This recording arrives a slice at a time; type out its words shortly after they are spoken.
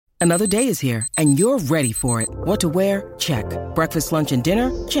Another day is here, and you're ready for it. What to wear? Check. Breakfast, lunch, and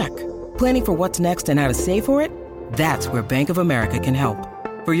dinner? Check. Planning for what's next and how to save for it? That's where Bank of America can help.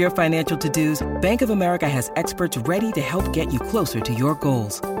 For your financial to-dos, Bank of America has experts ready to help get you closer to your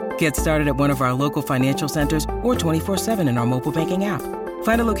goals. Get started at one of our local financial centers or 24/7 in our mobile banking app.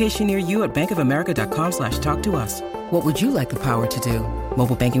 Find a location near you at bankofamerica.com/talktous. What would you like the power to do?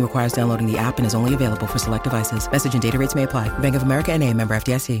 Mobile banking requires downloading the app and is only available for select devices. Message and data rates may apply. Bank of America N.A., member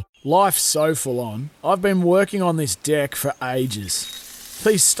FDIC. Life's so full on. I've been working on this deck for ages.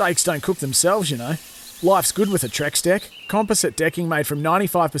 These steaks don't cook themselves, you know. Life's good with a Trex deck. Composite decking made from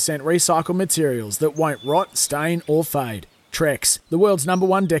 95% recycled materials that won't rot, stain or fade. Trex, the world's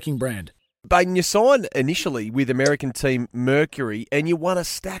 #1 decking brand. Baden, you signed initially with American team Mercury and you won a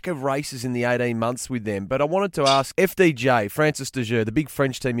stack of races in the 18 months with them. But I wanted to ask FDJ, Francis Dejeer, the big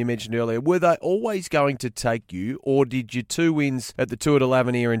French team you mentioned earlier, were they always going to take you, or did your 2 wins at the Tour de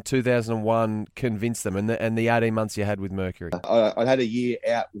l'Avenir in 2001 convince them, and the 18 months you had with Mercury? I had a year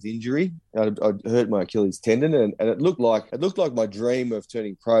out with injury. I'd hurt my Achilles tendon, and it looked like my dream of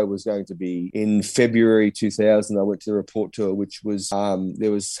turning pro was going to be in February 2000. I went to the Report Tour, which was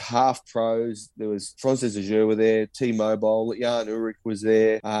there was half pros. There was Francis Dejeer were there, T-Mobile, Jan Ullrich was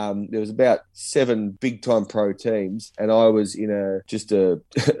there. There was about 7 big-time pro teams, and I was in a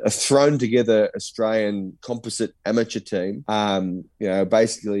thrown together Australian composite amateur team.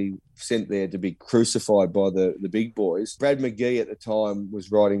 Basically sent there to be crucified by the big boys. Brad McGee at the time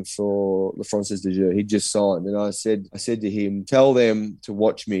was riding for Francis Dejeer. He'd just signed, and I said to him, "Tell them to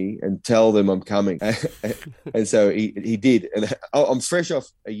watch me and tell them I'm coming." And so he did. And I'm fresh off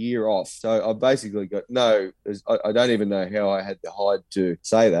a year off, so I basically got I don't even know how I had the hide to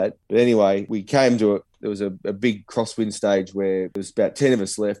say that. But anyway, we came to it. There was a big crosswind stage where there was about 10 of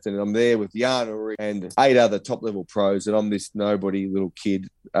us left, and I'm there with Jan Ullrich and 8 other top-level pros, and I'm this nobody little kid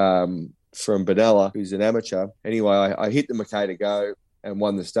from Benalla who's an amateur. Anyway, I hit the Mackay to go and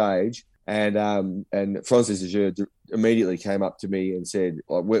won the stage, and Francis Dejeer immediately came up to me and said,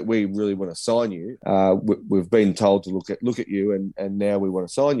 "We really want to sign you. We've been told to look at you, and now we want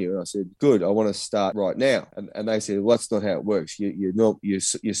to sign you." And I said, "Good, I want to start right now." And they said, "Well, that's not how it works. You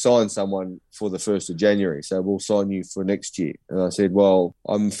sign someone for the 1st of January, so we'll sign you for next year." And I said, "Well,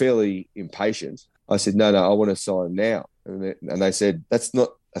 I'm fairly impatient." I said, "No, I want to sign now." And they said, "That's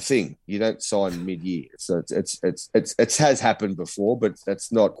not a thing. You don't sign mid-year." So it has happened before, but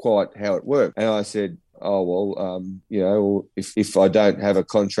that's not quite how it works. And I said, "Oh, well, if I don't have a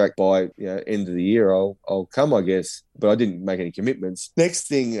contract by end of the year, I'll come, I guess." But I didn't make any commitments. Next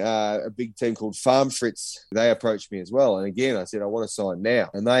thing, a big team called Farm Fritz, they approached me as well. And again, I said, "I want to sign now."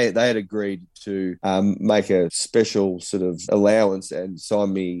 And they had agreed to make a special sort of allowance and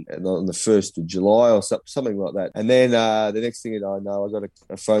sign me on the 1st of July or something like that. And then the next thing that I know, I got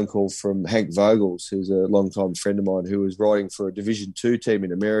a phone call from Hank Vogels, who's a longtime friend of mine who was riding for a Division 2 team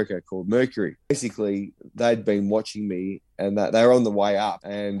in America called Mercury. Basically, they'd been watching me, and they were on the way up,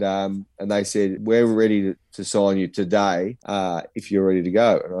 and they said, "We're ready to sign you today if you're ready to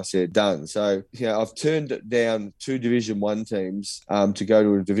go." And I said, "Done." So I've turned down 2 Division 1 teams to go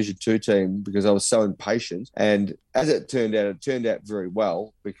to a Division 2 team because I was so impatient. And as it turned out very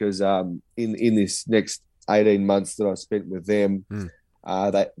well, because in this next 18 months that I spent with them,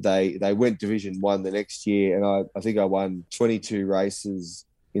 they went Division 1 the next year, and I think I won 22 races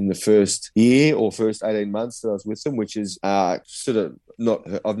in the first year or first 18 months that I was with them, which is sort of not,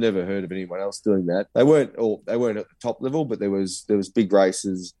 I've never heard of anyone else doing that. They weren't at the top level, but there was big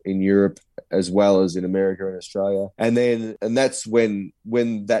races in Europe as well as in America and Australia. And that's when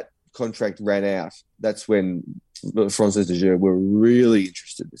that contract ran out. That's when Francis Dejeer were really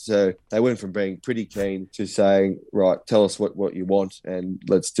interested. So they went from being pretty keen to saying, "Right, tell us what you want and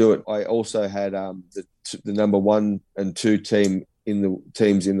let's do it." I also had the number 1 and 2 teams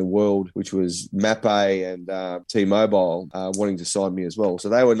in the world, which was Mape and T-Mobile, wanting to sign me as well. So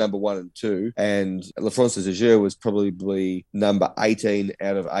they were number 1 and 2, and Francis Dejeer was probably number 18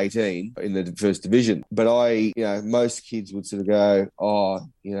 out of 18 in the first division. But most kids would sort of go, "Oh,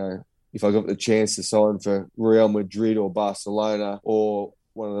 if I got the chance to sign for Real Madrid or Barcelona or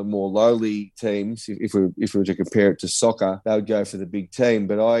one of the more lowly teams, if we were to compare it to soccer, they would go for the big team."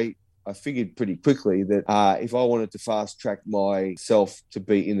 But I figured pretty quickly that if I wanted to fast track myself to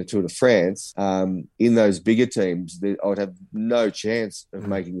be in the Tour de France, in those bigger teams, I would have no chance of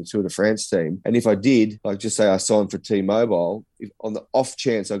making the Tour de France team. And if I did, like just say I signed for T-Mobile, if on the off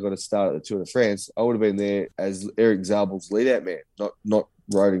chance I got to start at the Tour de France, I would have been there as Eric Zabel's lead-out man, not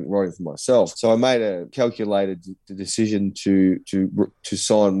riding for myself. So I made a calculated decision to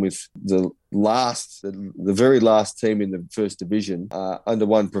sign with the the very last team in the first division under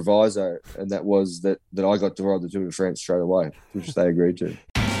one proviso, and that was that I got to ride the Tour de France straight away, which they agreed to.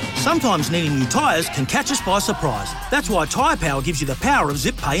 Sometimes needing new tyres can catch us by surprise. That's why Tyre Power gives you the power of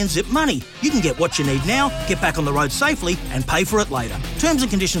Zip Pay and Zip Money. You can get what you need now, get back on the road safely and pay for it later. Terms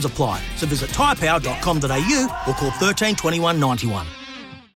and conditions apply. So visit tyrepower.com.au or call 13 21 91.